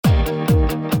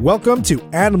Welcome to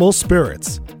Animal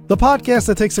Spirits, the podcast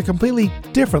that takes a completely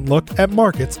different look at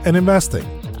markets and investing.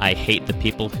 I hate the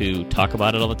people who talk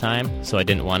about it all the time, so I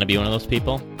didn't want to be one of those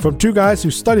people. From two guys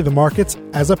who study the markets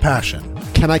as a passion.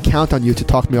 Can I count on you to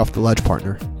talk me off the ledge,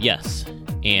 partner? Yes,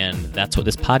 and that's what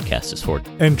this podcast is for.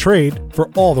 And trade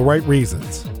for all the right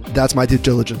reasons. That's my due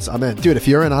diligence. I'm in. Dude, if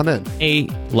you're in, I'm in. A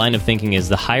line of thinking is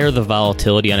the higher the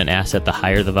volatility on an asset, the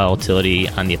higher the volatility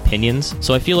on the opinions.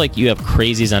 So I feel like you have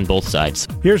crazies on both sides.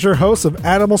 Here's your host of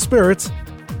Animal Spirits,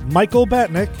 Michael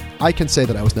Batnick. I can say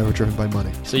that I was never driven by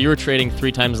money. So you were trading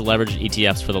 3 times leveraged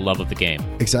ETFs for the love of the game.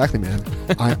 Exactly, man.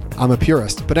 I'm a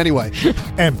purist. But anyway.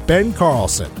 And Ben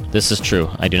Carlson. This is true.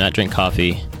 I do not drink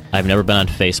coffee. I've never been on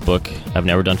Facebook. I've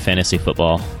never done fantasy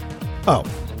football. Oh,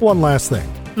 one last thing.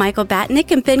 Michael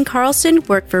Batnick and Ben Carlson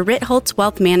work for Ritholtz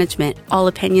Wealth Management. All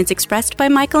opinions expressed by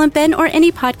Michael and Ben or any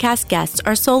podcast guests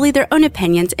are solely their own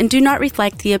opinions and do not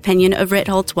reflect the opinion of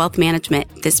Ritholtz Wealth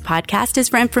Management. This podcast is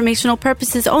for informational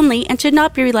purposes only and should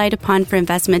not be relied upon for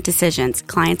investment decisions.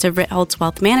 Clients of Ritholtz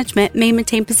Wealth Management may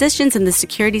maintain positions in the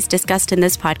securities discussed in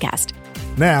this podcast.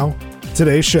 Now,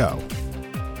 today's show.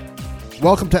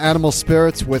 Welcome to Animal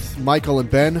Spirits with Michael and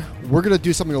Ben. We're going to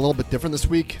do something a little bit different this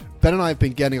week. Ben and I have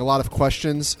been getting a lot of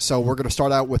questions, so we're going to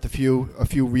start out with a few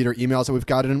reader emails that we've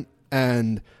gotten.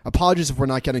 And apologies if we're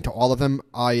not getting to all of them.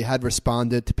 I had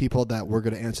responded to people that we're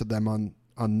going to answer them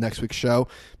on next week's show,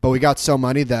 but we got so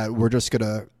many that we're just going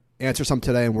to answer some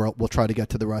today, and we'll try to get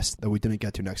to the rest that we didn't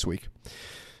get to next week.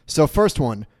 So first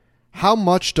one. How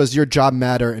much does your job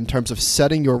matter in terms of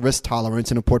setting your risk tolerance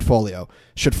in a portfolio?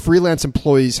 Should freelance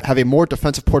employees have a more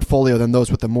defensive portfolio than those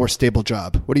with a more stable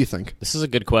job? What do you think? This is a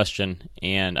good question,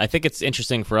 and I think it's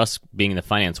interesting for us being in the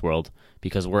finance world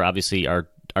because we're obviously our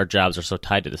jobs are so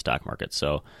tied to the stock market.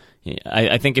 So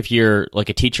I think if you're like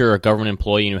a teacher or a government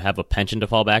employee and you have a pension to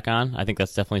fall back on, I think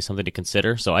that's definitely something to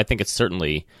consider. So I think it's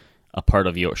certainly a part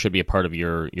of should be a part of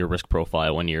your risk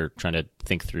profile when you're trying to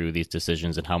think through these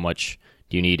decisions and how much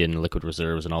do you need in liquid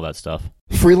reserves and all that stuff.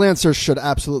 Freelancers should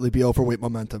absolutely be overweight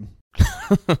momentum.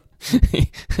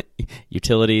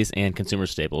 Utilities and consumer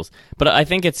staples. But I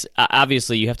think it's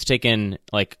obviously you have to take in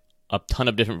like a ton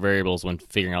of different variables when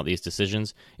figuring out these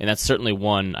decisions. And that's certainly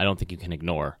one I don't think you can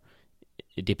ignore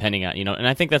depending on, and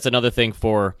I think that's another thing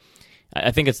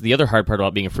I think it's the other hard part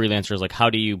about being a freelancer is like, how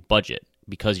do you budget?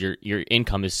 Because your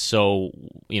income is so,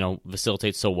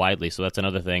 facilitates so widely. So that's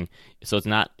another thing. So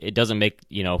it doesn't make,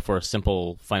 for a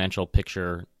simple financial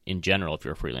picture in general if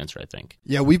you're a freelancer, I think.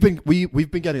 Yeah, we've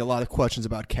been getting a lot of questions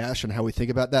about cash and how we think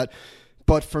about that.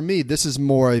 But for me, this is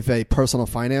more of a personal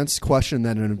finance question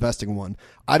than an investing one.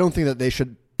 I don't think that they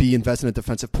should be invested in a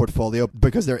defensive portfolio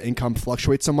because their income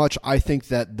fluctuates so much. I think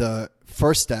that the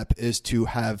first step is to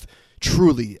have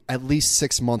truly at least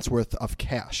 6 months worth of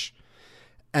cash,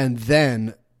 and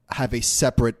then have a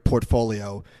separate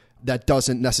portfolio that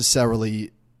doesn't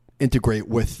necessarily integrate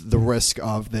with the risk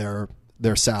of their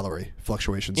salary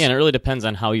fluctuations. Yeah, and it really depends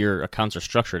on how your accounts are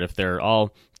structured. If they're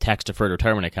all tax-deferred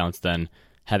retirement accounts, then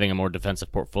having a more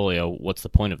defensive portfolio, what's the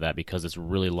point of that? Because it's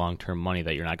really long-term money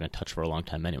that you're not going to touch for a long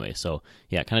time anyway. So,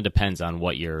 yeah, it kind of depends on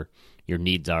what your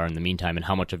needs are in the meantime and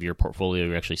how much of your portfolio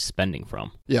you're actually spending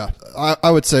from. Yeah, I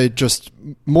would say just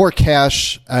more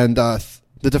cash and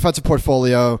the defensive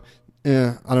portfolio,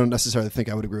 I don't necessarily think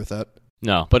I would agree with that.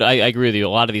 No, but I agree with you. A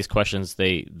lot of these questions,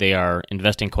 they are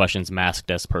investing questions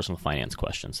masked as personal finance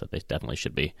questions, that they definitely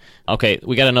should be. Okay,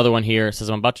 we got another one here. It says,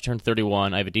 I'm about to turn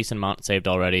 31. I have a decent amount saved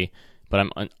already, but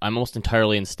I'm almost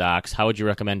entirely in stocks. How would you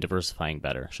recommend diversifying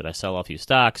better? Should I sell a few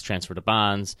stocks, transfer to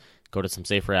bonds, go to some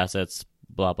safer assets,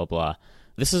 blah, blah, blah?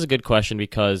 This is a good question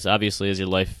because obviously as your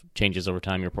life changes over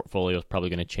time, your portfolio is probably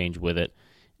going to change with it.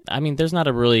 I mean, there's not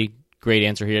a really great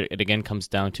answer here. It again comes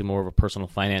down to more of a personal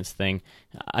finance thing.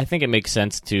 I think it makes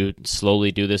sense to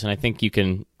slowly do this, and I think you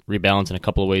can rebalance in a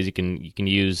couple of ways. You can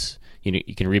use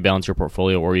you can rebalance your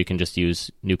portfolio, or you can just use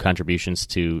new contributions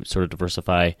to sort of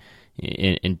diversify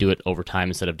and do it over time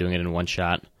instead of doing it in one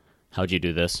shot. How would you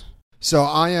do this? So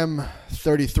I am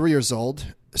 33 years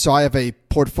old. So I have a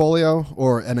portfolio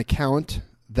or an account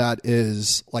that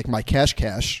is like my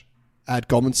cash at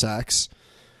Goldman Sachs,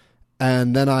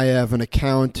 and then I have an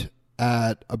account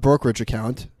at a brokerage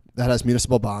account that has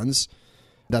municipal bonds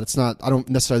that it's not, I don't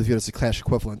necessarily view it as a cash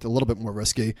equivalent, a little bit more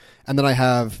risky. And then I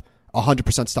have a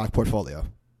 100% stock portfolio.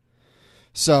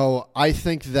 So I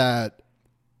think that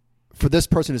for this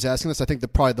person who's asking this, I think that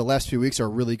probably the last few weeks are a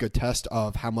really good test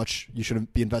of how much you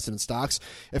should be invested in stocks.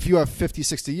 If you have 50,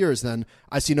 60 years, then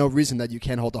I see no reason that you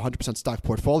can't hold a 100% stock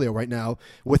portfolio right now,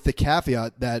 with the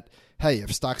caveat that, hey,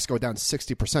 if stocks go down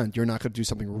 60%, you're not going to do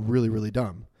something really, really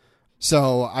dumb.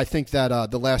 So I think that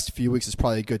the last few weeks is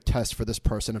probably a good test for this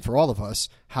person and for all of us,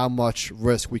 how much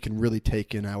risk we can really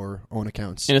take in our own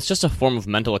accounts. And it's just a form of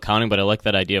mental accounting, but I like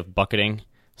that idea of bucketing.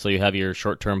 So you have your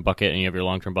short-term bucket and you have your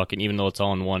long-term bucket, and even though it's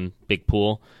all in one big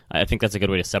pool, I think that's a good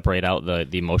way to separate out the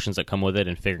emotions that come with it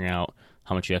and figuring out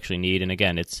how much you actually need. And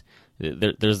again,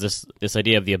 there's this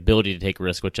idea of the ability to take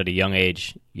risk, which at a young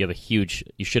age you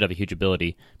should have a huge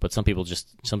ability, but some people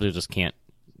just can't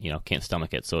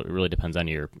stomach it. So it really depends on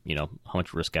your how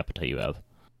much risk appetite you have.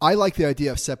 I like the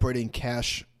idea of separating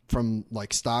cash from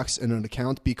like stocks in an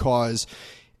account, because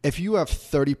if you have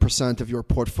 30% of your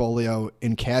portfolio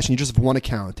in cash and you just have one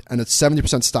account and it's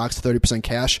 70% stocks, 30%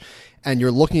 cash, and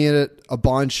you're looking at it a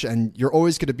bunch, and you're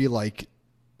always going to be like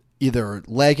either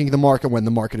lagging the market when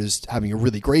the market is having a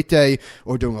really great day,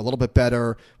 or doing a little bit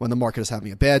better when the market is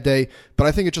having a bad day. But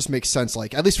I think it just makes sense,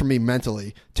 like at least for me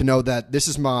mentally, to know that this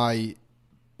is my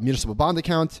municipal bond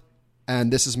account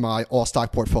and this is my all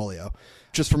stock portfolio.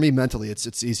 Just for me mentally,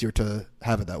 it's easier to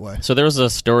have it that way. So there was a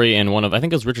story in I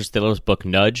think it was Richard Stiller's book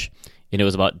Nudge, and it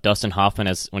was about Dustin Hoffman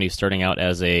when he was starting out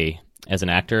as an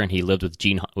actor, and he lived with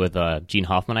Gene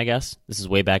Hoffman, I guess. This is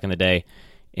way back in the day,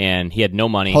 and he had no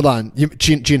money. Hold on,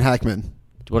 Gene Hackman.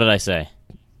 What did I say?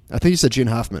 I think you said Gene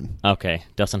Hoffman. Okay,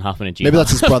 Dustin Hoffman and Gene. Maybe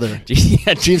that's his brother.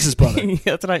 Yeah, Gene's his brother.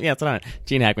 That's what I.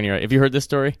 Gene Hackman, you're right. Have you heard this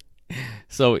story?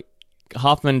 So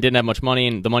Hoffman didn't have much money,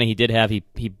 and the money he did have,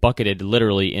 he bucketed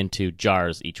literally into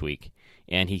jars each week.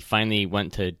 And he finally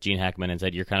went to Gene Hackman and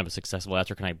said, "You're kind of a successful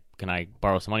actor. Can I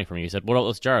borrow some money from you?" He said, "What are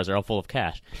those jars? They're all full of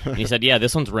cash." And he said, "Yeah,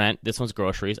 this one's rent, this one's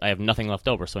groceries. I have nothing left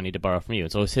over, so I need to borrow from you."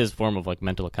 And so it's his form of like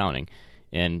mental accounting.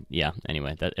 And yeah,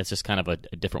 anyway, it's just kind of a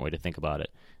different way to think about it.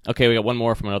 Okay, we got one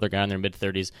more from another guy in their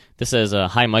mid-30s. This says,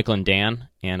 "Hi, Michael and Dan,"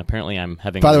 and apparently I'm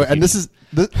having... By the way, and this is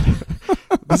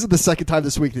the second time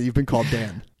this week that you've been called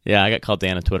Dan. Yeah, I got called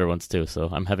Dan on Twitter once too, so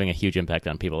I'm having a huge impact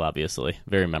on people, obviously.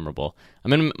 Very memorable.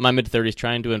 I'm in my mid-30s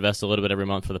trying to invest a little bit every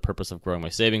month for the purpose of growing my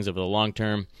savings over the long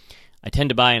term. I tend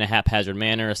to buy in a haphazard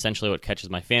manner, essentially what catches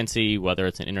my fancy, whether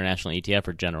it's an international ETF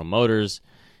or General Motors.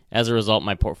 As a result,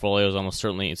 my portfolio is almost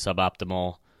certainly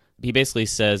suboptimal. He basically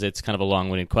says it's kind of a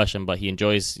long-winded question, but he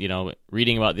enjoys,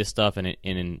 reading about this stuff and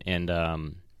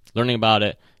learning about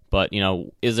it. But,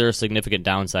 is there a significant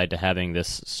downside to having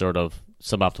this sort of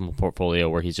suboptimal portfolio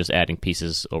where he's just adding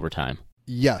pieces over time?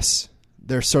 Yes,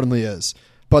 there certainly is.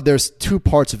 But there's two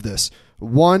parts of this.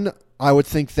 One, I would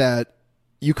think that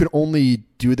you could only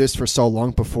do this for so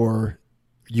long before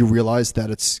you realize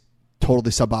that it's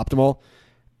totally suboptimal.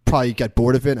 Probably get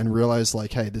bored of it and realize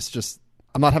like, hey,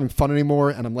 I'm not having fun anymore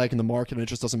and I'm lagging the market and it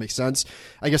just doesn't make sense.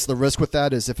 I guess the risk with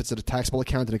that is if it's at a taxable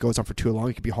account and it goes on for too long,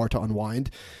 it can be hard to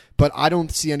unwind. But I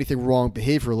don't see anything wrong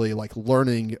behaviorally, like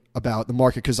learning about the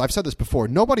market, because I've said this before.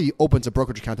 Nobody opens a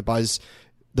brokerage account that buys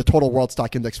the total world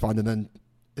stock index fund and then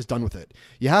is done with it.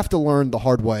 You have to learn the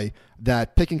hard way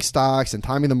that picking stocks and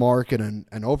timing the market and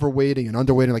overweighting and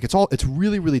underweighting, like it's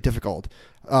really, really difficult.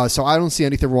 So I don't see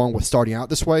anything wrong with starting out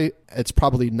this way. It's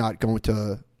probably not going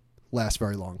to last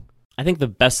very long. I think the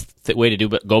best way to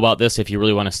go about this, if you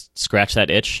really want to scratch that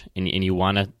itch and you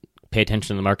want to pay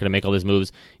attention to the market and make all these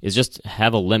moves, is just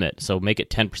have a limit. So make it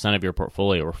 10% of your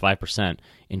portfolio or 5%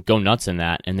 and go nuts in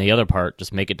that. And the other part,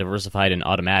 just make it diversified and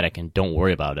automatic and don't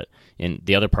worry about it. And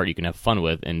the other part you can have fun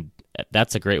with. And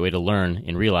that's a great way to learn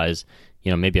and realize,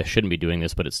 maybe I shouldn't be doing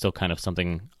this, but it's still kind of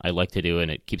something I like to do,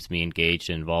 and it keeps me engaged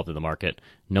and involved in the market,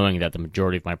 knowing that the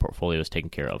majority of my portfolio is taken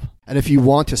care of. And if you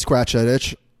want to scratch that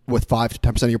itch with 5 to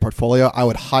 10% of your portfolio, I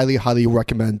would highly, highly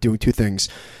recommend doing two things.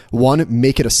 One,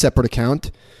 make it a separate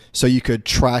account so you could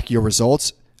track your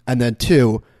results. And then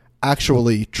two,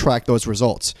 actually track those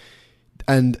results.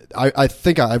 And I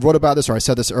think I wrote about this, or I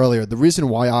said this earlier. The reason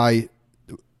why I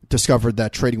discovered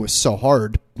that trading was so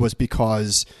hard was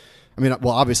because,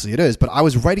 obviously it is, but I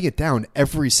was writing it down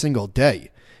every single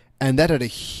day. And that had a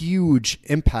huge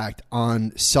impact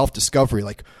on self-discovery.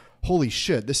 Like, holy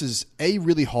shit, this is A,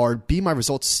 really hard, B, my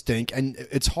results stink, and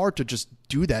it's hard to just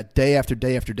do that day after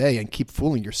day after day and keep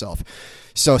fooling yourself.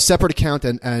 So separate account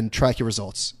and track your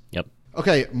results. Yep.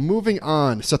 Okay, moving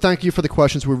on. So thank you for the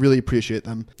questions. We really appreciate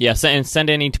them. Yeah, and send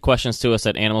any questions to us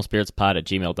at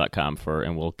animalspiritspod@gmail.com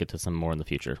and we'll get to some more in the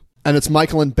future. And it's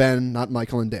Michael and Ben, not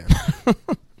Michael and Dan.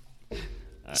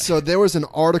 So there was an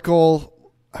article,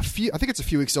 I think it's a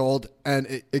few weeks old,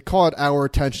 and it caught our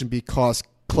attention because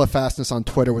Cliff Fastness on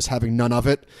Twitter was having none of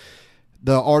it.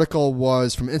 The article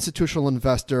was from Institutional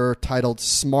Investor titled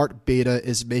 "Smart Beta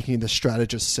is Making the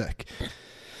Strategist Sick."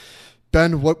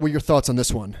 Ben, what were your thoughts on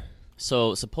this one?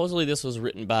 So supposedly this was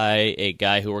written by a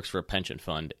guy who works for a pension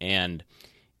fund, and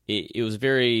it was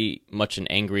very much an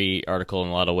angry article in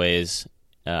a lot of ways,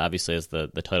 obviously, as the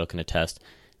title can attest.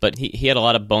 But he had a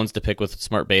lot of bones to pick with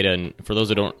smart beta, and for those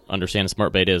who don't understand,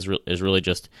 smart beta is really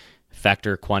just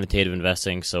factor quantitative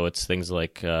investing. So it's things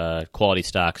like quality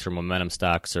stocks or momentum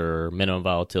stocks or minimum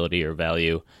volatility or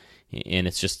value, and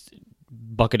it's just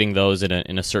bucketing those in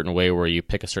a certain way where you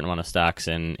pick a certain amount of stocks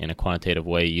in a quantitative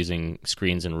way using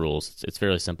screens and rules. It's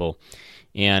fairly simple.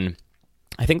 And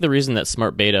I think the reason that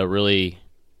smart beta really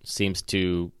seems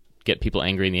to get people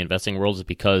angry in the investing world is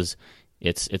because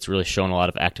it's really shown a lot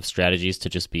of active strategies to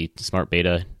just be smart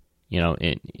beta,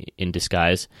 in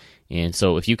disguise. And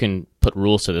so if you can put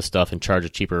rules to this stuff and charge a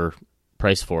cheaper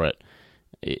price for it,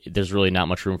 there's really not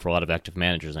much room for a lot of active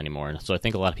managers anymore. And so I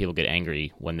think a lot of people get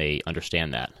angry when they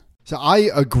understand that. So I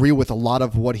agree with a lot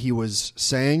of what he was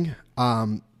saying.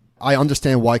 I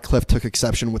understand why Cliff took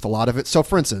exception with a lot of it. So,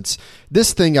 for instance,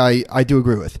 this thing I do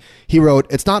agree with. He wrote,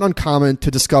 "It's not uncommon to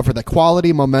discover that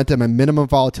quality, momentum, and minimum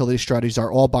volatility strategies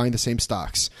are all buying the same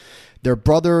stocks. They're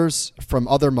brothers from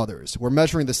other mothers. We're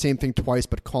measuring the same thing twice,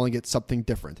 but calling it something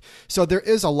different." So there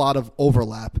is a lot of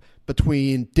overlap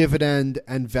between dividend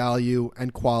and value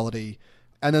and quality.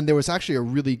 And then there was actually a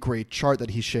really great chart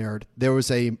that he shared. There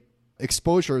was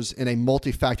exposures in a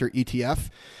multi-factor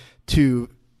ETF to,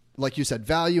 like you said,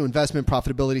 value, investment,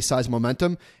 profitability, size,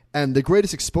 momentum. And the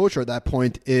greatest exposure at that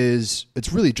point it's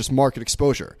really just market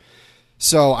exposure.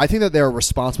 So I think that there are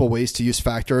responsible ways to use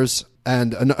factors.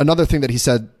 And another thing that he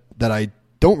said that I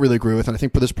don't really agree with, and I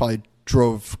think this probably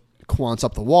drove quants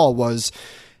up the wall, was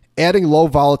adding low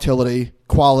volatility,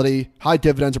 quality, high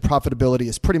dividends, or profitability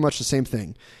is pretty much the same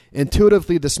thing.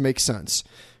 Intuitively, this makes sense.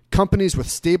 Companies with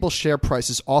stable share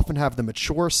prices often have the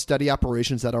mature, steady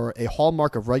operations that are a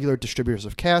hallmark of regular distributors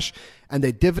of cash, and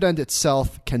a dividend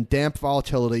itself can damp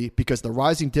volatility because the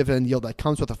rising dividend yield that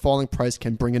comes with a falling price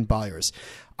can bring in buyers.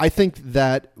 I think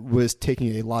that was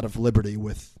taking a lot of liberty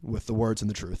with the words and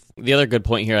the truth. The other good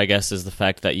point here, I guess, is the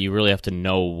fact that you really have to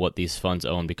know what these funds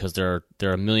own, because there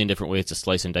are a million different ways to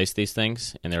slice and dice these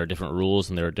things, and there are different rules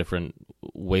and there are different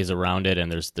ways around it,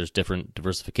 and there's different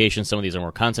diversification. Some of these are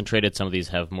more concentrated, some of these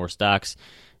have more stocks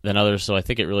than others. So I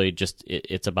think it really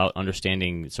it's about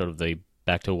understanding sort of the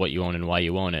back to what you own and why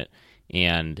you own it.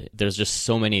 And there's just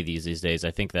so many of these days.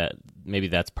 I think that maybe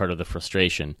that's part of the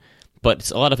frustration.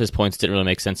 But a lot of his points didn't really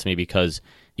make sense to me because,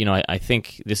 I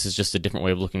think this is just a different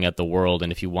way of looking at the world.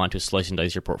 And if you want to slice and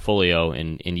dice your portfolio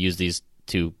and use these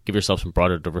to give yourself some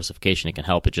broader diversification, it can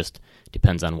help. It just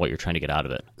depends on what you're trying to get out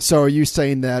of it. So are you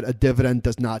saying that a dividend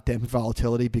does not dampen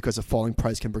volatility because a falling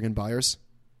price can bring in buyers?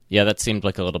 Yeah, that seemed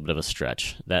like a little bit of a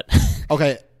stretch.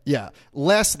 Okay, yeah.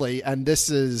 Lastly, and this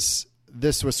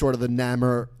was sort of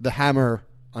the hammer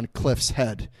on Cliff's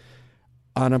head,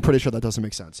 and I'm pretty sure that doesn't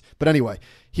make sense. But anyway,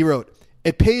 he wrote,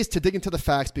 "It pays to dig into the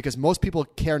facts because most people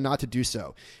care not to do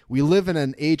so. We live in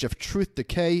an age of truth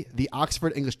decay. The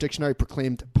Oxford English Dictionary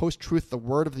proclaimed post-truth the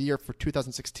word of the year for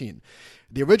 2016.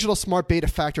 The original smart beta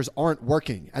factors aren't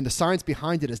working, and the science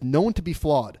behind it is known to be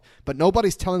flawed, but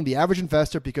nobody's telling the average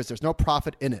investor because there's no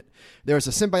profit in it. There is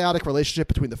a symbiotic relationship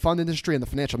between the fund industry and the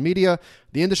financial media.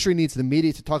 The industry needs the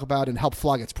media to talk about and help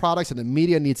flog its products, and the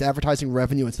media needs advertising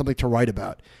revenue and something to write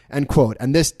about." End quote.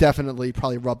 And this definitely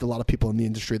probably rubbed a lot of people in the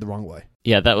industry the wrong way.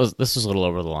 Yeah, this was a little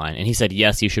over the line. And he said,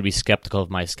 yes, you should be skeptical of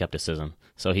my skepticism.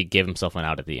 So he gave himself an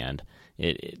out at the end.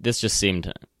 This just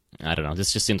seemed, I don't know,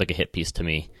 this just seemed like a hit piece to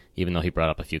me, even though he brought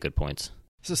up a few good points.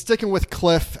 So sticking with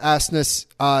Cliff Asness,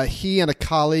 he and a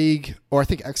colleague, or I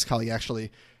think ex-colleague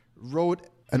actually, wrote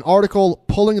an article,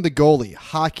 "Pulling the Goalie,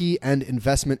 Hockey and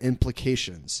Investment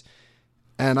Implications."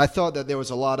 And I thought that there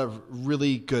was a lot of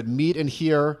really good meat in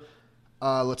here.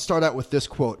 Let's start out with this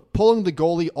quote. "Pulling the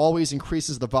goalie always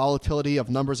increases the volatility of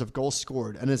numbers of goals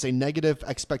scored and is a negative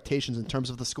expectations in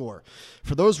terms of the score.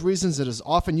 For those reasons, it is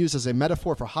often used as a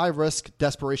metaphor for high-risk,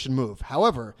 desperation move.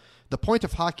 However, the point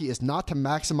of hockey is not to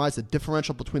maximize the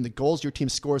differential between the goals your team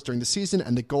scores during the season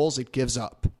and the goals it gives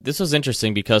up." This was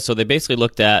interesting because they basically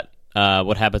looked at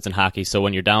what happens in hockey. So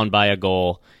when you're down by a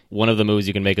goal, one of the moves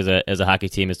you can make as a hockey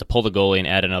team is to pull the goalie and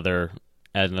add another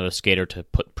skater to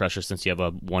put pressure since you have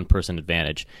a one-person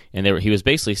advantage. And he was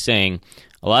basically saying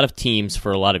a lot of teams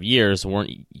for a lot of years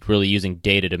weren't really using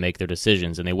data to make their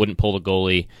decisions, and they wouldn't pull the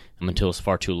goalie until it was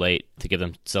far too late to give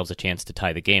themselves a chance to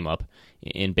tie the game up.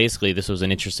 And basically, this was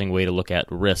an interesting way to look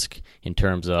at risk in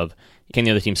terms of, can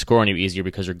the other team score on you easier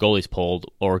because your goalie's pulled,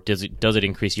 or does it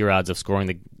increase your odds of scoring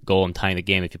the goal and tying the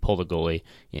game if you pull the goalie,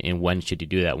 and when should you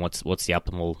do that? What's the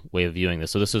optimal way of viewing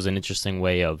this? So this was an interesting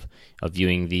way of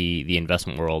viewing the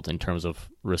investment world in terms of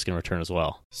risk and return as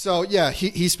well. So yeah,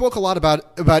 he spoke a lot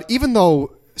about even though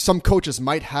some coaches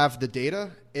might have the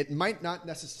data, it might not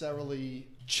necessarily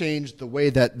change the way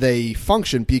that they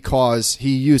function, because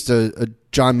he used a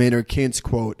John Maynard Keynes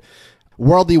quote,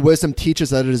 Worldly wisdom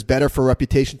teaches that it is better for a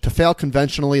reputation to fail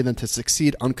conventionally than to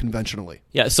succeed unconventionally.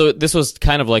 Yeah, so this was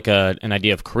kind of like an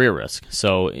idea of career risk.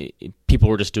 So people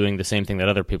were just doing the same thing that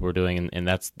other people were doing, and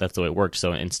that's the way it worked.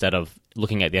 So instead of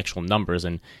looking at the actual numbers,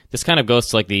 and this kind of goes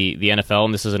to like the NFL,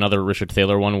 and this is another Richard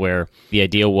Thaler one where the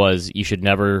idea was you should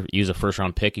never use a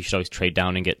first-round pick. You should always trade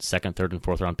down and get second, third, and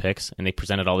fourth-round picks. And they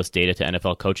presented all this data to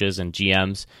NFL coaches and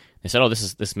GMs. They said,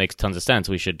 this makes tons of sense.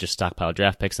 We should just stockpile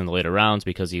draft picks in the later rounds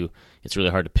because it's really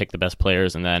hard to pick the best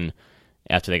players. And then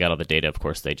after they got all the data, of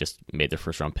course, they just made their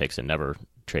first-round picks and never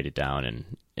traded down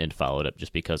and followed up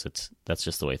just because that's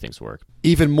just the way things work.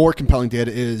 Even more compelling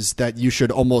data is that you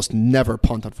should almost never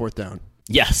punt on fourth down.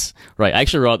 Yes, right. I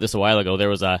actually wrote this a while ago. There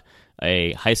was a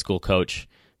high school coach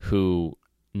who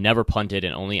never punted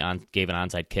and only gave an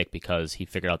onside kick because he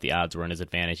figured out the odds were in his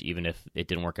advantage even if it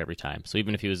didn't work every time. So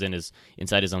even if he was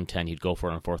inside his own 10, he'd go for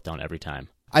it on fourth down every time.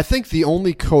 I think the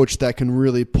only coach that can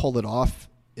really pull it off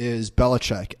is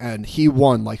Belichick, and he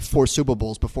won like 4 Super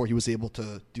Bowls before he was able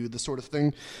to do this sort of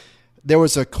thing. There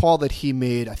was a call that he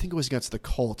made, I think it was against the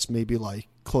Colts, maybe like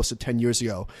close to 10 years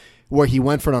ago, where he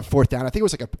went for it on fourth down. I think it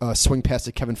was like a swing pass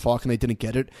to Kevin Falk, and they didn't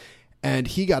get it. And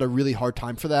he got a really hard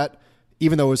time for that,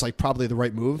 even though it was like probably the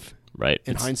right move. Right.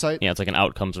 In hindsight. Yeah, it's like an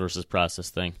outcomes versus process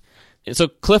thing. So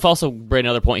Cliff also brought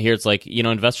another point here. It's like,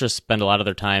 investors spend a lot of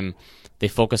their time, they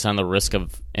focus on the risk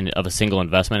of a single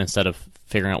investment instead of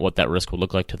figuring out what that risk would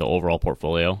look like to the overall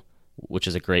portfolio, which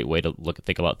is a great way to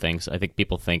think about things. I think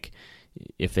people think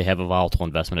if they have a volatile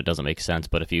investment, it doesn't make sense.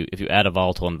 But if you add a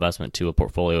volatile investment to a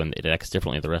portfolio and it acts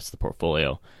differently than the rest of the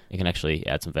portfolio, it can actually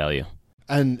add some value.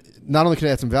 And not only can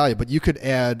it add some value, but you could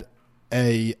add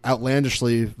a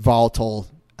outlandishly volatile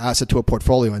asset to a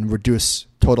portfolio and reduce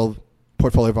total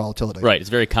portfolio volatility. Right. It's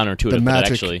very counterintuitive,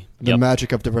 but actually... The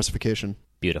magic of diversification.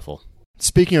 Beautiful.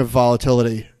 Speaking of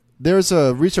volatility, there's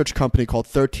a research company called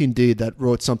 13D that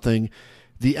wrote something,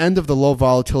 The End of the Low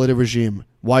Volatility Regime,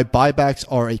 Why Buybacks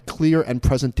Are a Clear and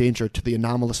Present Danger to the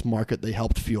Anomalous Market They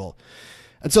Helped Fuel.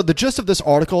 And so the gist of this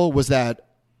article was that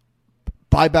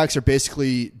buybacks are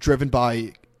basically driven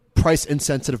by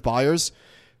price-insensitive buyers,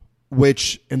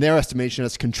 which, in their estimation,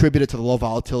 has contributed to the low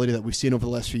volatility that we've seen over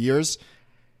the last few years.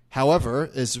 However,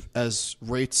 as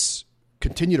rates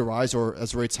continue to rise, or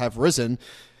as rates have risen,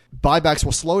 buybacks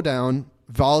will slow down,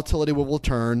 volatility will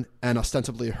return, and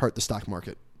ostensibly hurt the stock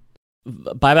market.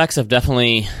 Buybacks have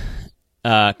definitely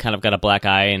kind of got a black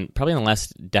eye, and probably in the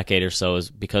last decade or so, is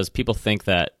because people think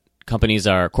that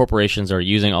corporations are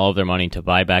using all of their money to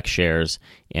buy back shares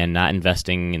and not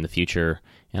investing in the future.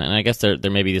 And I guess there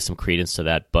may be some credence to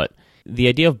that, but the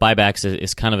idea of buybacks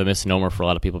is kind of a misnomer for a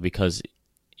lot of people, because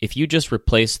if you just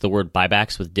replace the word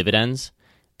buybacks with dividends,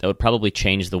 that would probably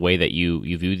change the way that you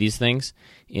view these things.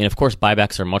 And of course,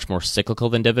 buybacks are much more cyclical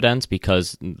than dividends,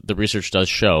 because the research does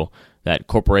show that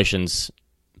corporations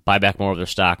buy back more of their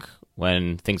stock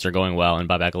when things are going well and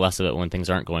buy back less of it when things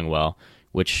aren't going well,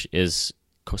 which is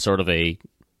sort of a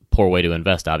poor way to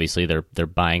invest. Obviously, they're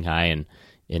buying high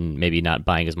and maybe not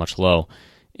buying as much low.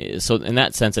 So in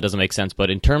that sense, it doesn't make sense. But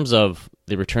in terms of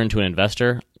the return to an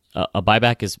investor, a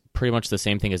buyback is pretty much the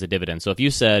same thing as a dividend. So if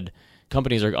you said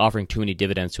companies are offering too many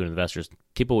dividends to investors,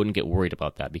 people wouldn't get worried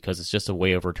about that, because it's just a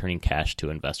way of returning cash to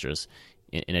investors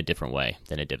in a different way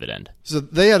than a dividend. So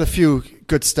they had a few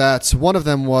good stats. One of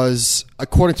them was,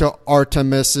 according to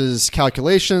Artemis's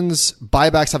calculations,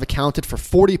 buybacks have accounted for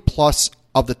 40 plus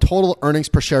of the total earnings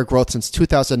per share growth since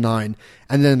 2009,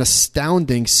 and then an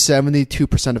astounding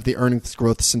 72% of the earnings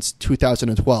growth since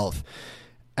 2012.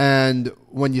 And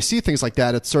when you see things like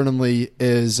that, it certainly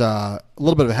is a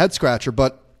little bit of a head scratcher.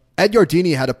 But Ed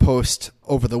Yardini had a post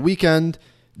over the weekend,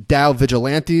 Dow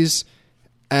Vigilantes,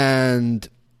 and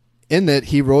in it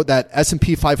he wrote that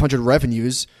S&P 500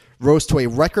 revenues rose to a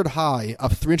record high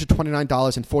of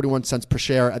 $329.41 per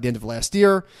share at the end of last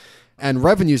year, and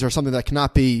revenues are something that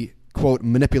cannot be, quote,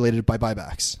 manipulated by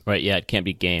buybacks. Right, yeah, it can't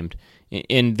be gamed.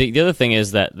 And the other thing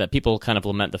is that people kind of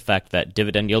lament the fact that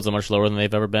dividend yields are much lower than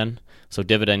they've ever been. So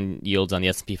dividend yields on the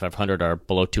S&P 500 are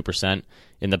below 2%.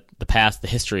 In the past,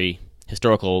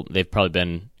 historical, they've probably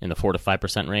been in the 4 to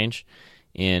 5% range.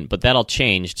 But that all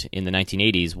changed in the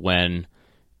 1980s when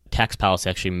tax policy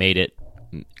actually made it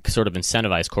sort of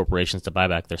incentivize corporations to buy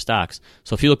back their stocks.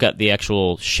 So if you look at the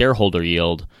actual shareholder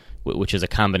yield, which is a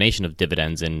combination of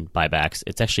dividends and buybacks,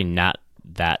 it's actually not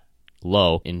that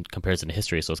low in comparison to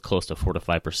history, so it's close to 4 to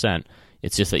 5%.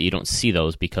 It's just that you don't see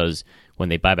those because when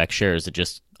they buy back shares, it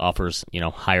just offers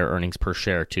higher earnings per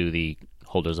share to the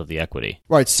holders of the equity.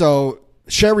 Right, so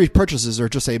share repurchases are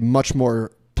just a much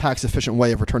more tax-efficient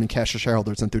way of returning cash to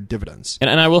shareholders than through dividends.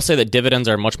 And I will say that dividends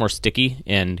are much more sticky,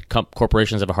 and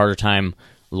corporations have a harder time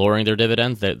lowering their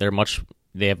dividends. They're much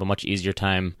they have a much easier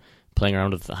time playing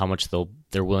around with how much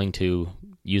they're willing to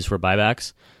use for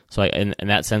buybacks. So in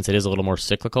that sense, it is a little more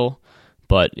cyclical.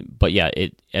 But yeah,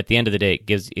 at the end of the day, it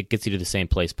gets you to the same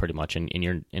place pretty much.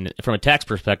 And from a tax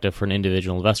perspective, for an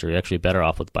individual investor, you're actually better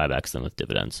off with buybacks than with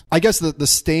dividends. I guess the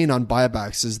stain on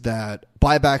buybacks is that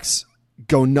buybacks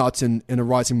go nuts in a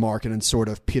rising market and sort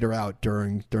of peter out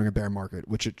during a bear market,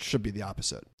 which it should be the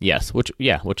opposite. Yes, which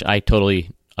I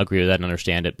totally agree with that and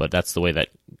understand it, but that's the way that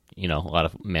a lot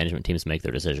of management teams make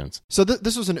their decisions. So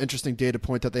this was an interesting data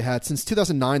point that they had. Since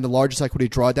 2009, the largest equity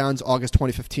drawdowns, August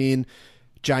 2015,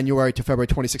 January to February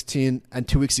 2016, and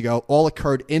 2 weeks ago, all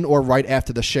occurred in or right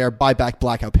after the share buyback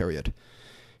blackout period.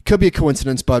 Could be a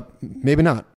coincidence, but maybe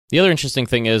not. The other interesting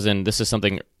thing is, and this is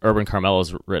something Urban Carmel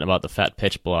has written about the Fat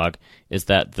Pitch blog, is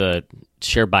that the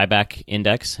share buyback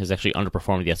index has actually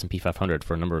underperformed the S&P 500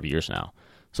 for a number of years now.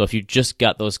 So if you just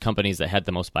got those companies that had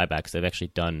the most buybacks, they've actually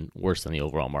done worse than the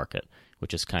overall market,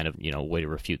 which is kind of a way to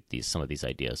refute some of these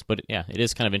ideas. But yeah, it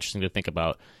is kind of interesting to think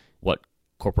about what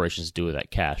corporations do with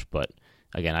that cash. But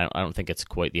again, I don't think it's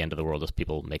quite the end of the world as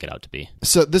people make it out to be.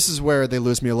 So this is where they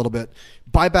lose me a little bit.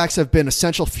 Buybacks have been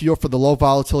essential fuel for the low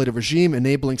volatility regime,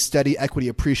 enabling steady equity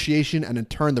appreciation, and in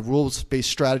turn, the rules-based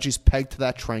strategies pegged to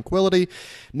that tranquility.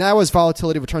 Now, as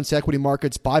volatility returns to equity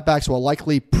markets, buybacks will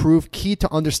likely prove key to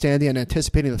understanding and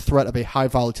anticipating the threat of a high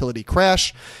volatility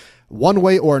crash. One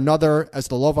way or another, as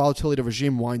the low volatility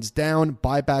regime winds down,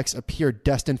 buybacks appear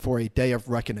destined for a day of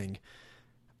reckoning.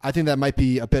 I think that might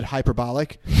be a bit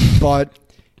hyperbolic, but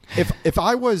if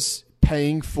I was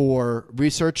paying for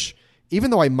research,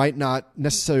 even though I might not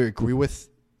necessarily agree with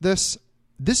this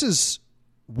is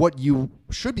what you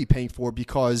should be paying for,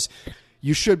 because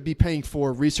you should be paying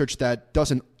for research that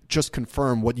doesn't just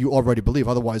confirm what you already believe.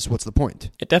 Otherwise, what's the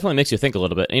point? It definitely makes you think a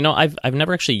little bit. I've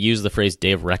never actually used the phrase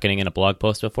 "day of reckoning" in a blog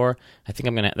post before. I think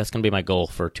that's gonna be my goal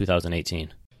for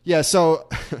 2018. Yeah. So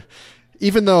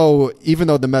even though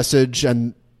the message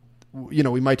and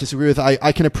we might disagree with,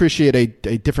 I can appreciate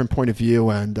a different point of view,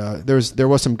 and there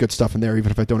was some good stuff in there,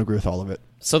 even if I don't agree with all of it.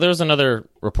 So there was another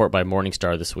report by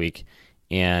Morningstar this week,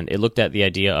 and it looked at the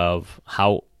idea of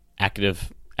how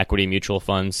active equity mutual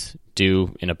funds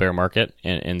do in a bear market,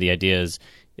 and the idea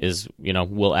is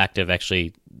will active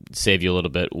actually save you a little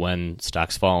bit when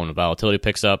stocks fall and volatility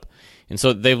picks up? And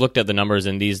so they've looked at the numbers,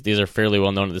 and these are fairly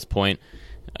well known at this point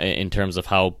in terms of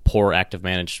how poor active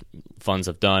managed funds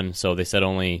have done. So they said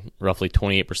only roughly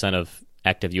 28% of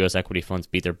active U.S. equity funds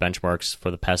beat their benchmarks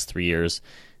for the past 3 years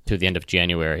through the end of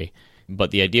January.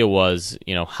 But the idea was,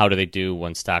 how do they do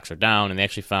when stocks are down? And they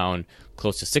actually found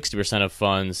close to 60% of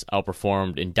funds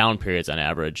outperformed in down periods on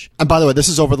average. And by the way, this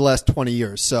is over the last 20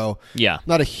 years. So yeah,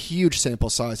 not a huge sample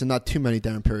size and not too many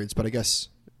down periods, but I guess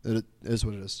it is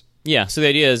what it is. Yeah, so the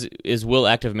idea is will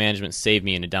active management save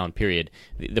me in a down period?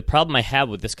 The problem I have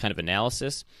with this kind of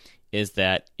analysis is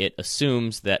that it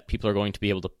assumes that people are going to be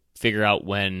able to figure out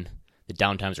when the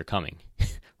downtimes are coming,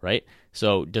 right?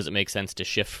 So does it make sense to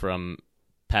shift from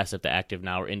passive to active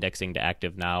now, or indexing to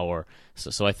active now? Or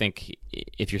so I think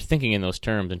if you're thinking in those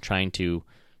terms and trying to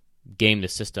game the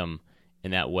system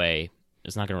in that way,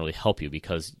 it's not going to really help you,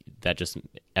 because that just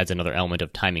adds another element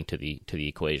of timing to the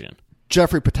equation.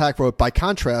 Jeffrey Patak wrote, by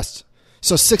contrast,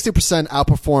 so 60%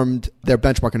 outperformed their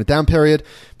benchmark in a down period,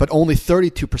 but only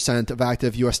 32% of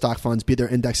active U.S. stock funds beat their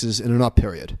indexes in an up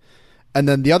period. And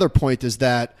then the other point is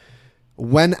that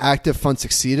when active funds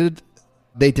succeeded,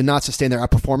 they did not sustain their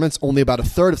outperformance. Only about a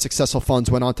third of successful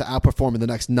funds went on to outperform in the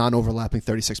next non-overlapping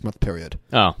 36-month period.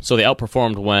 Oh, so they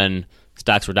outperformed when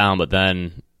stocks were down, but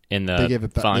then in the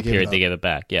following period they gave it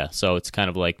back. Yeah, so it's kind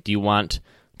of like, do you want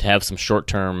to have some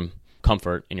short-term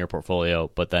comfort in your portfolio,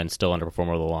 but then still underperform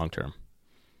over the long term?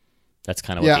 That's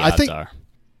kind of what the odds are.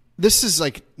 This is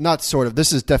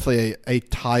this is definitely a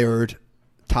tired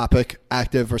topic,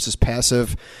 active versus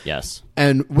passive. Yes.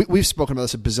 And we've spoken about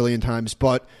this a bazillion times,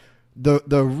 but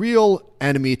the real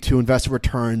enemy to investor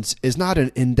returns is not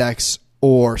an index,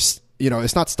 or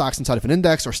it's not stocks inside of an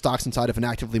index or stocks inside of an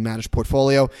actively managed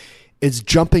portfolio. It's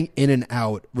jumping in and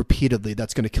out repeatedly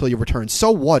that's going to kill your returns. So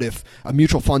what if a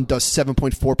mutual fund does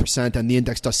 7.4% and the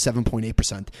index does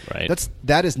 7.8%? Right.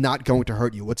 That is not going to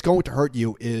hurt you. What's going to hurt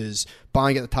you is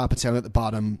buying at the top and selling at the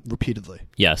bottom repeatedly.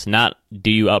 Yes, not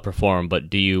do you outperform, but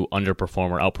do you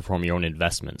underperform or outperform your own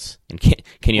investments? And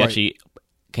can you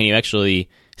actually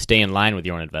stay in line with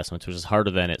your own investments, which is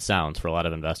harder than it sounds for a lot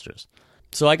of investors.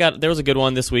 So there was a good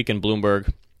one this week in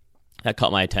Bloomberg that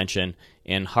caught my attention,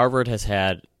 and Harvard has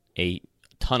had a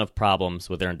ton of problems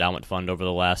with their endowment fund over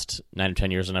the last 9 or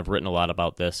 10 years, and I've written a lot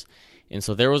about this. And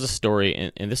so there was a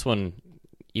story, and this one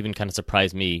even kind of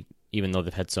surprised me, even though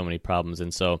they've had so many problems.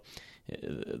 And so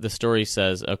The story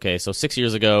says, okay, so 6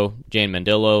 years ago, Jane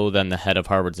Mandillo, then the head of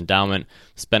Harvard's endowment,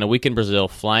 spent a week in Brazil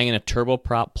flying in a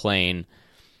turboprop plane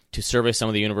to survey some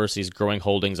of the university's growing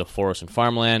holdings of forest and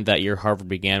farmland. That year, Harvard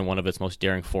began one of its most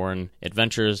daring foreign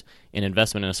adventures, an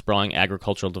investment in a sprawling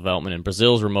agricultural development in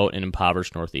Brazil's remote and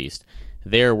impoverished northeast.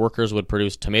 There, workers would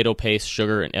produce tomato paste,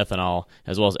 sugar, and ethanol,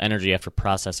 as well as energy after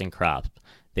processing crops.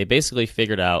 They basically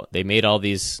figured out, they made all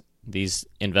these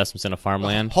investments in a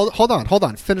farmland. Hold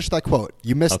on. Finish that quote.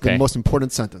 You missed the most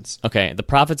important sentence. Okay. The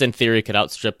profits in theory could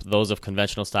outstrip those of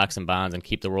conventional stocks and bonds and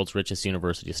keep the world's richest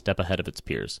university a step ahead of its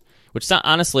peers. Which,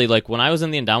 honestly, like when I was in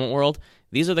the endowment world,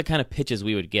 these are the kind of pitches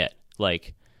we would get.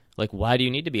 Like why do you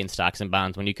need to be in stocks and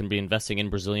bonds when you can be investing in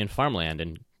Brazilian farmland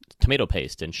and tomato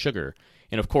paste and sugar?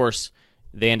 And of course,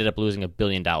 they ended up losing $1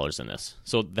 billion in this.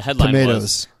 So the headline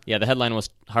was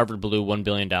Harvard blew $1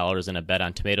 billion in a bet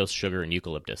on tomatoes, sugar, and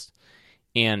eucalyptus.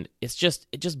 And it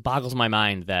just boggles my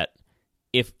mind that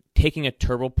if taking a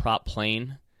turboprop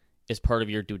plane is part of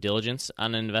your due diligence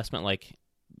on an investment, like,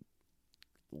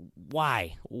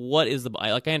 why? What is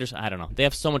I understand. I don't know. They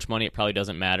have so much money, it probably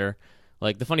doesn't matter.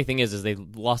 Like, the funny thing is they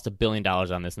lost $1 billion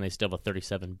on this, and they still have a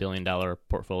 $37 billion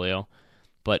portfolio.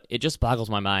 But it just boggles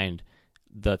my mind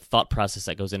the thought process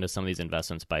that goes into some of these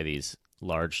investments by these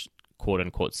large,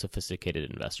 quote-unquote, sophisticated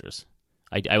investors.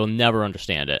 I will never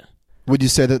understand it. Would you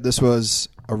say that this was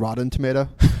a rotten tomato?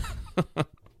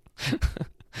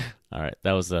 All right,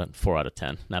 that was a 4 out of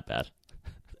 10. Not bad.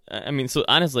 I mean, so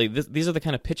honestly, these are the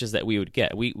kind of pitches that we would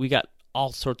get. We got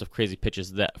all sorts of crazy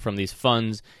pitches that from these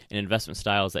funds and investment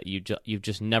styles that you've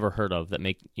just never heard of that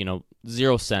make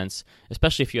zero sense,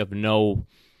 especially if you have no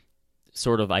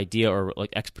sort of idea or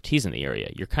like expertise in the area.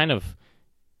 You're kind of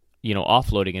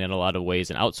offloading it in a lot of ways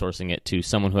and outsourcing it to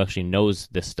someone who actually knows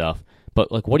this stuff. But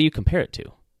like, what do you compare it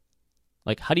to?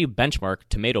 Like, how do you benchmark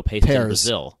tomato paste in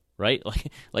Brazil, right?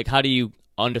 Like how do you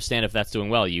understand if that's doing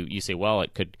well? You say, well,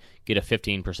 it could get a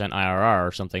 15% IRR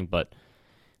or something, but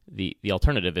the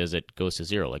alternative is it goes to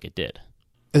zero like it did.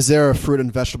 Is there a fruit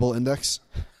and vegetable index?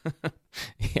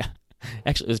 Yeah.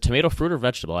 Actually, is tomato fruit or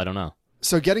vegetable? I don't know.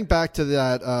 So getting back to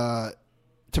that,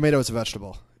 tomato is a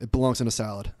vegetable. It belongs in a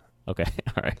salad. Okay.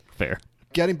 All right. Fair.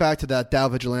 Getting back to that Dow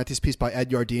Vigilantes piece by Ed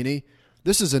Yardini,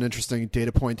 this is an interesting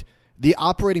data point. The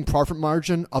operating profit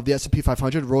margin of the S&P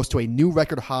 500 rose to a new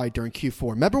record high during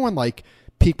Q4. Remember when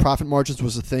peak profit margins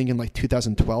was a thing in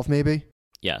 2012 maybe?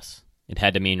 Yes. It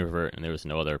had to mean revert, and there was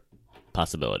no other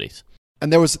possibilities.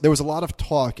 And there was a lot of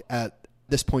talk at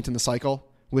this point in the cycle,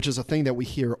 which is a thing that we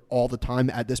hear all the time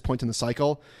at this point in the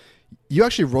cycle. You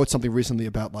actually wrote something recently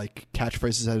about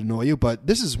catchphrases that annoy you, but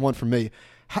this is one for me.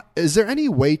 Is there any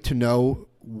way to know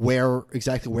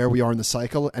exactly where we are in the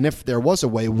cycle? And if there was a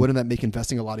way, wouldn't that make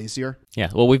investing a lot easier? Yeah.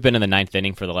 Well, we've been in the 9th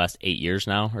inning for the last 8 years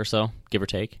now or so, give or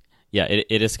take. Yeah,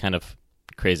 it is kind of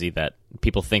crazy that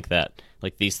people think that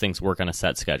these things work on a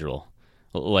set schedule.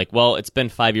 Well, it's been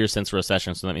 5 years since a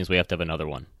recession, so that means we have to have another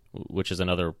one, which is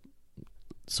another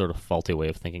sort of faulty way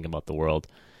of thinking about the world.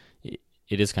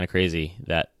 It is kind of crazy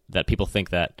that people think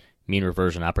that mean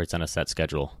reversion operates on a set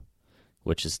schedule,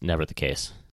 which is never the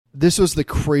case. This was the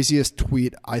craziest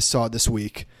tweet I saw this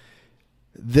week.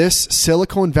 This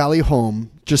Silicon Valley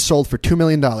home just sold for $2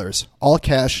 million. All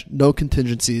cash, no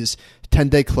contingencies,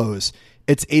 10-day close.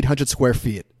 It's 800 square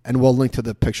feet. And we'll link to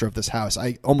the picture of this house.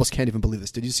 I almost can't even believe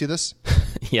this. Did you see this?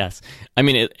 Yes. I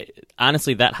mean,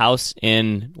 honestly, that house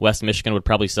in West Michigan would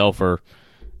probably sell for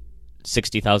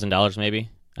 $60,000 maybe.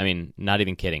 I mean, not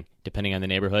even kidding. Depending on the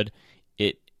neighborhood,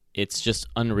 it's just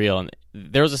unreal. And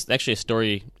there was actually a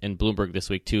story in Bloomberg this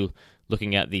week too,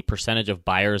 looking at the percentage of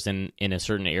buyers in a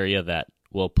certain area that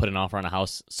will put an offer on a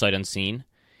house sight unseen.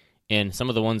 And some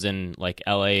of the ones in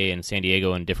LA and San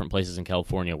Diego and different places in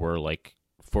California were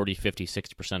 40, 50,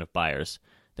 60% of buyers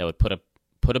that would put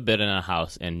a bid in a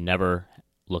house and never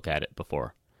look at it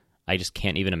before. I just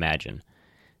can't even imagine.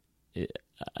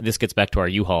 This gets back to our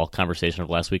U-Haul conversation of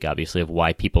last week, obviously, of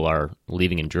why people are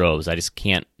leaving in droves. I just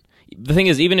can't. The thing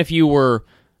is, even if you were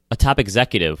a top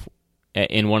executive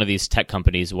in one of these tech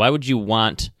companies, why would you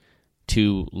want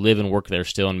to live and work there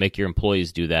still and make your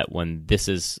employees do that when this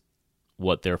is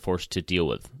what they're forced to deal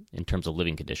with in terms of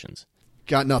living conditions?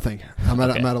 Got nothing. I'm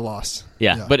at a loss.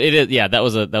 Yeah, but it is. Yeah, that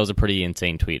was a pretty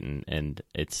insane tweet, and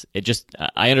it just.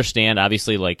 I understand,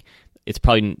 obviously, it's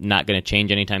probably not going to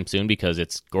change anytime soon because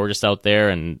it's gorgeous out there,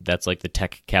 and that's the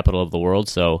tech capital of the world.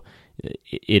 So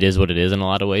it is what it is in a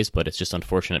lot of ways, but it's just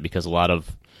unfortunate because a lot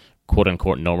of quote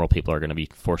unquote normal people are going to be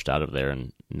forced out of there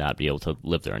and not be able to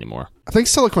live there anymore. I think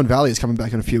Silicon Valley is coming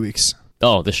back in a few weeks.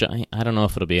 Oh, the show. I don't know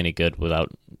if it'll be any good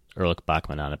without Erlich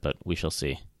Bachman on it, but we shall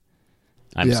see.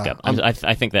 I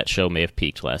think that show may have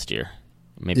peaked last year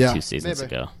maybe Yeah, 2 seasons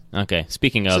maybe. ago. Okay.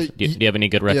 Speaking of, So do you have any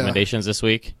good recommendations this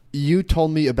week? You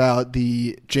told me about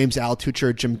the James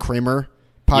Altucher, Jim Cramer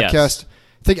podcast. Yes.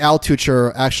 I think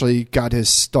Altucher actually got his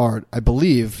start, I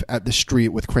believe, at the street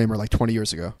with Cramer like 20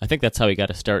 years ago. I think that's how he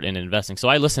got a start in investing. So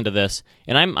I listened to this,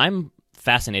 and I'm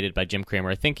fascinated by Jim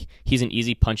Cramer. I think he's an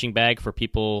easy punching bag for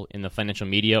people in the financial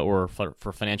media or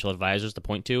for financial advisors to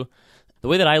point to. The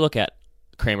way that I look at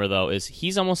Cramer, though, is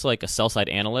he's almost like a sell-side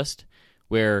analyst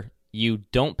where you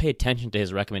don't pay attention to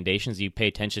his recommendations, you pay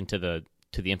attention to the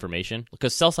information.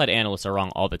 Because sell-side analysts are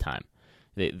wrong all the time.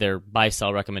 Their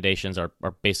buy-sell recommendations are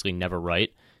basically never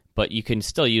right, but you can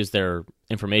still use their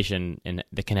information and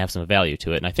they can have some value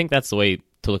to it. And I think that's the way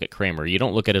to look at Cramer. You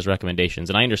don't look at his recommendations,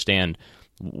 and I understand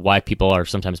why people are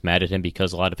sometimes mad at him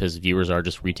because a lot of his viewers are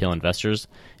just retail investors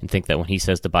and think that when he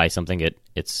says to buy something, it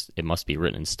must be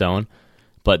written in stone.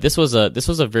 But this was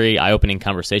a very eye-opening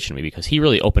conversation to me because he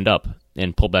really opened up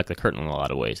and pulled back the curtain in a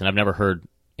lot of ways, and I've never heard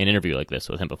an interview like this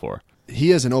with him before.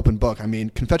 He is an open book. I mean,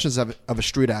 Confessions of a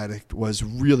Street Addict was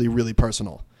really, really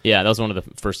personal. Yeah, that was one of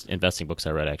the first investing books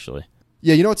I read, actually.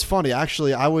 Yeah, you know what's funny?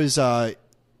 Actually, I was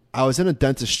in a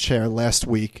dentist chair last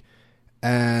week,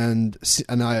 and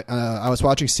I was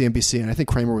watching CNBC, and I think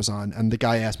Cramer was on, and the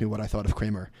guy asked me what I thought of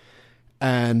Cramer,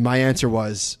 and my answer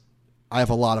was, I have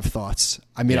a lot of thoughts.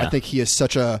 I mean, Yeah. I think he is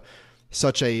such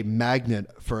a magnet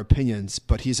for opinions,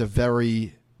 but he's a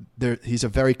very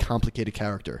complicated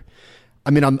character. I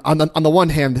mean, on the one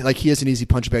hand, like he is an easy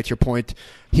punch bag. To your point,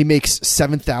 he makes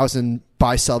 7,000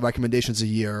 buy-sell recommendations a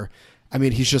year. I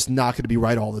mean, he's just not going to be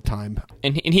right all the time.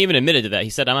 And he even admitted to that. He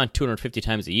said, I'm on 250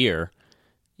 times a year.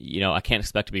 You know, I can't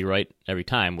expect to be right every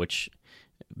time, which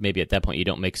maybe at that point you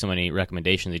don't make so many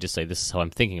recommendations. You just say, this is how I'm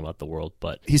thinking about the world.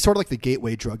 But He's sort of like the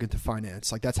gateway drug into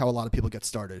finance. Like that's how a lot of people get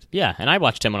started. yeah, and I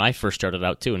watched him when I first started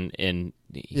out too, and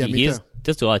Yeah, me he too.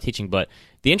 does do a lot of teaching. But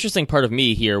the interesting part of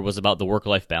me here was about the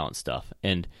work-life balance stuff.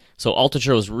 And so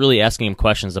Altucher was really asking him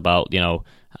questions about,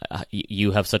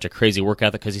 you have such a crazy work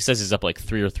ethic, because he says he's up like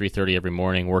 3 or 3:30 every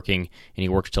morning working, and he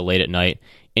works till late at night.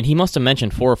 And he must have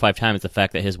mentioned 4 or 5 times the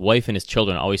fact that his wife and his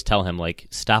children always tell him, like,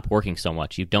 stop working so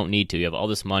much. You don't need to. You have all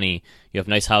this money. You have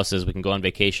nice houses. We can go on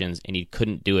vacations. And he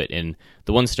couldn't do it. And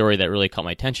the one story that really caught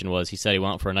my attention was he said he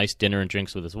went out for a nice dinner and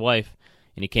drinks with his wife.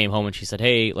 And he came home and she said,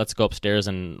 hey, let's go upstairs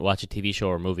and watch a TV show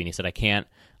or movie. And he said, I can't.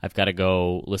 I've got to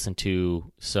go listen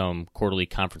to some quarterly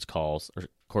conference calls or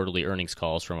quarterly earnings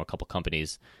calls from a couple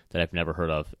companies that I've never heard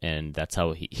of. And that's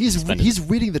how He's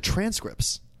reading the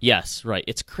transcripts. Yes, right.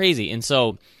 It's crazy. And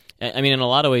so, I mean, in a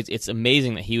lot of ways, it's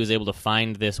amazing that he was able to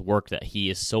find this work that he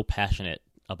is so passionate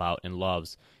about and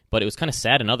loves. But it was kind of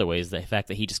sad in other ways, the fact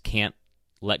that he just can't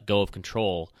let go of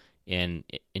control and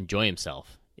enjoy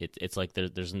himself. It's like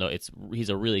he's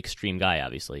a really extreme guy,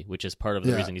 obviously, which is part of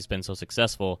the reason he's been so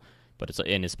successful. But it's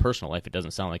in his personal life, it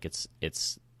doesn't sound like it's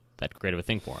that great of a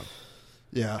thing for him.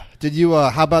 Yeah. Did you?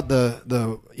 How about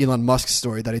the Elon Musk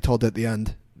story that he told at the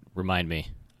end? Remind me.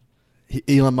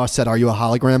 Elon Musk said, "Are you a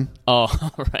hologram?" Oh,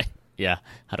 right. Yeah.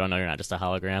 How do I know you're not just a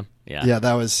hologram? Yeah. Yeah,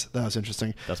 that was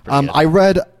interesting. That's pretty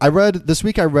good. I read this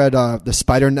week. I read The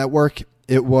Spider Network.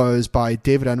 It was by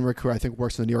David Enrich, who I think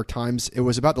works in the New York Times. It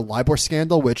was about the LIBOR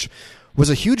scandal, which was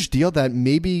a huge deal that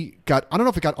maybe I don't know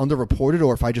if it got underreported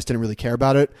or if I just didn't really care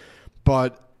about it.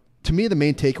 But to me, the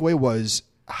main takeaway was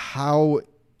how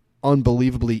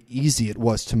unbelievably easy it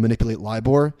was to manipulate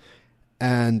LIBOR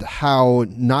and how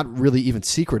not really even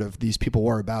secretive these people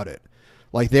were about it.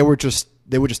 Like they would just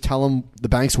tell them, the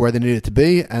banks, where they needed to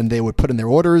be, and they would put in their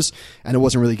orders, and it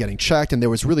wasn't really getting checked, and there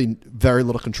was really very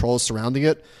little control surrounding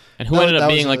it. And who ended up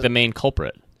being like the main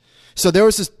culprit? So there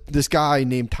was this guy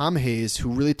named Tom Hayes who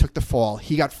really took the fall.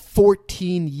 He got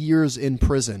 14 years in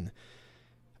prison,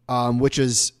 which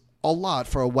is a lot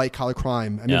for a white collar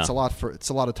crime. I mean, it's a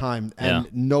lot of time, and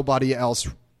nobody else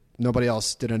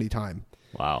did any time.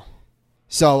 Wow.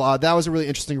 So that was a really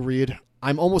interesting read.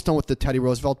 I'm almost done with the Teddy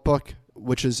Roosevelt book,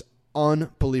 which is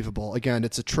unbelievable. Again,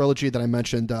 it's a trilogy that I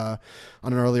mentioned on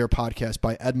an earlier podcast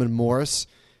by Edmund Morris.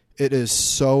 It is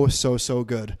so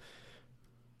good.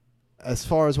 As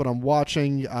far as what I'm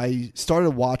watching, I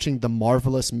started watching The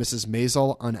Marvelous Mrs.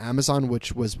 Maisel on Amazon,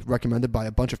 which was recommended by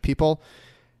a bunch of people.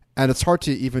 And it's hard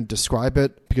to even describe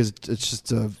it because it's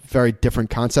just a very different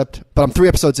concept. But I'm 3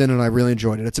 episodes in and I really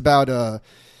enjoyed it. It's about a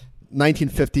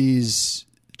 1950s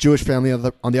Jewish family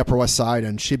on the Upper West Side,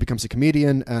 and she becomes a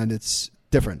comedian, and it's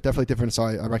definitely different, so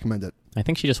I recommend it. I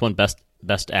think she just won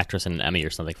Best Actress in an Emmy or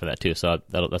something for that too, so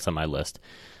that's on my list.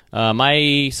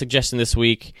 My suggestion this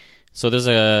week, so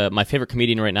there's my favorite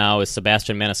comedian right now is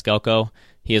Sebastian Maniscalco.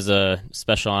 He has a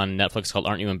special on Netflix called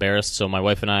Aren't You Embarrassed? So my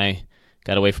wife and I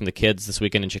got away from the kids this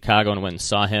weekend in Chicago and went and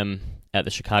saw him at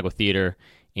the Chicago Theater,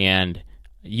 and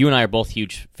you and I are both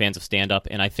huge fans of stand-up,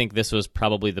 and I think this was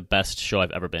probably the best show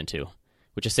I've ever been to,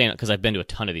 which is saying because I've been to a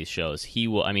ton of these shows.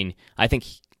 I think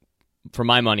for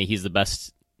my money, he's the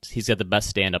best. He's got the best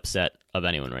stand-up set of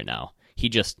anyone right now. He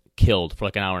just killed for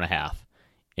like an hour and a half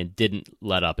and didn't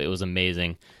let up. It was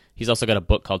amazing. He's also got a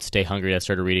book called Stay Hungry that I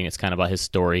started reading. It's kind of about his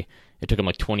story. It took him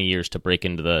like 20 years to break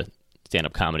into the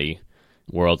stand-up comedy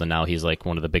world, and now he's like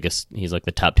one of the biggest. He's like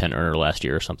the top 10 earner last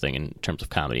year or something in terms of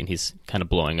comedy, and he's kind of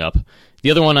blowing up. The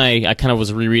other one I kind of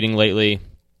was rereading lately.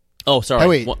 Oh, sorry.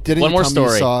 Hey, wait, one more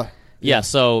story. Yeah.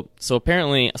 So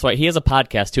apparently, he has a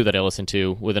podcast too that I listen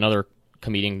to with another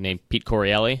comedian named Pete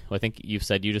Correale, who I think you've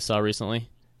said you just saw recently.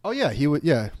 Oh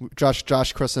yeah,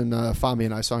 Josh, Chris, and Fami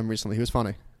and I saw him recently. He was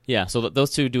funny. Yeah, so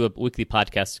those two do a weekly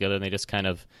podcast together, and they just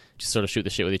sort of shoot the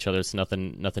shit with each other. It's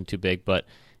nothing too big, but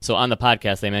so on the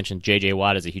podcast they mentioned J.J.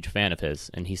 Watt is a huge fan of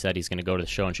his, and he said he's going to go to the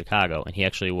show in Chicago, and he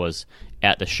actually was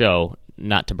at the show.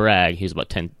 Not to brag, he was about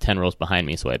 10 rows behind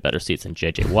me, so I had better seats than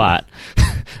J.J. Watt.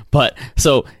 But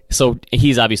so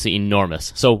he's obviously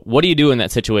enormous. So what do you do in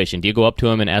that situation? Do you go up to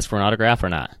him and ask for an autograph or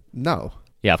not? No.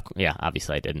 Yeah,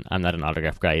 obviously I didn't. I'm not an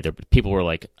autograph guy either. But people were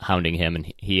like hounding him,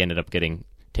 and he ended up getting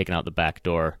taken out the back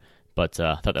door. But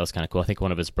I thought that was kind of cool. I think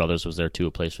one of his brothers was there too,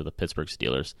 who plays for the Pittsburgh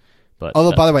Steelers. But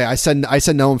although, by the way, I said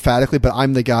no emphatically, but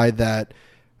I'm the guy that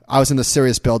I was in the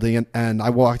Sirius building, and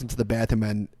I walked into the bathroom,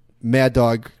 and Mad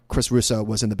Dog Chris Russo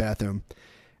was in the bathroom,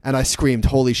 and I screamed,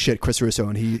 "Holy shit, Chris Russo!"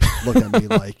 And he looked at me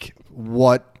like,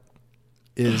 "What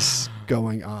is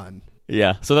going on?"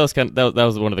 Yeah, so that was that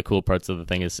was one of the cool parts of the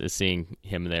thing is seeing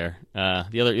him there.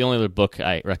 The only other book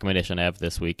recommendation I have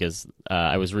this week is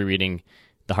I was rereading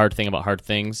The Hard Thing About Hard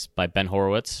Things by Ben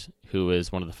Horowitz, who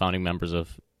is one of the founding members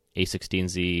of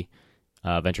A16Z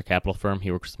venture capital firm.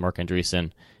 He works with Mark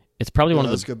Andreessen. It's probably one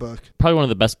of the good book. Probably one of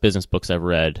the best business books I've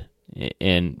read,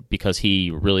 and because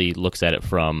he really looks at it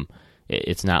from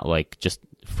it's not like just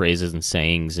phrases and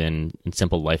sayings and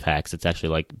simple life hacks. It's actually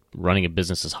like running a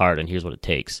business is hard, and here's what it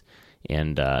takes.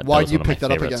 And why did you pick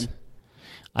that up again?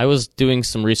 I was doing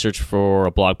some research for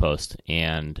a blog post,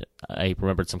 and I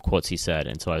remembered some quotes he said,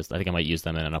 and so I think I might use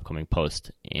them in an upcoming post,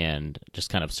 and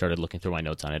just kind of started looking through my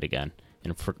notes on it again,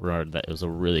 and remembered that it was a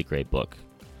really great book.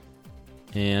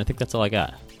 And I think that's all I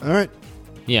got. All right.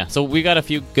 Yeah, so we got a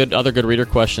few other good reader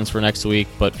questions for next week,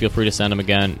 but feel free to send them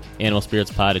again,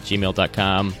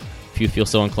 animalspiritspod@gmail.com. If you feel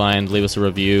so inclined, leave us a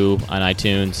review on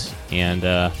iTunes, and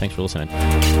thanks for listening.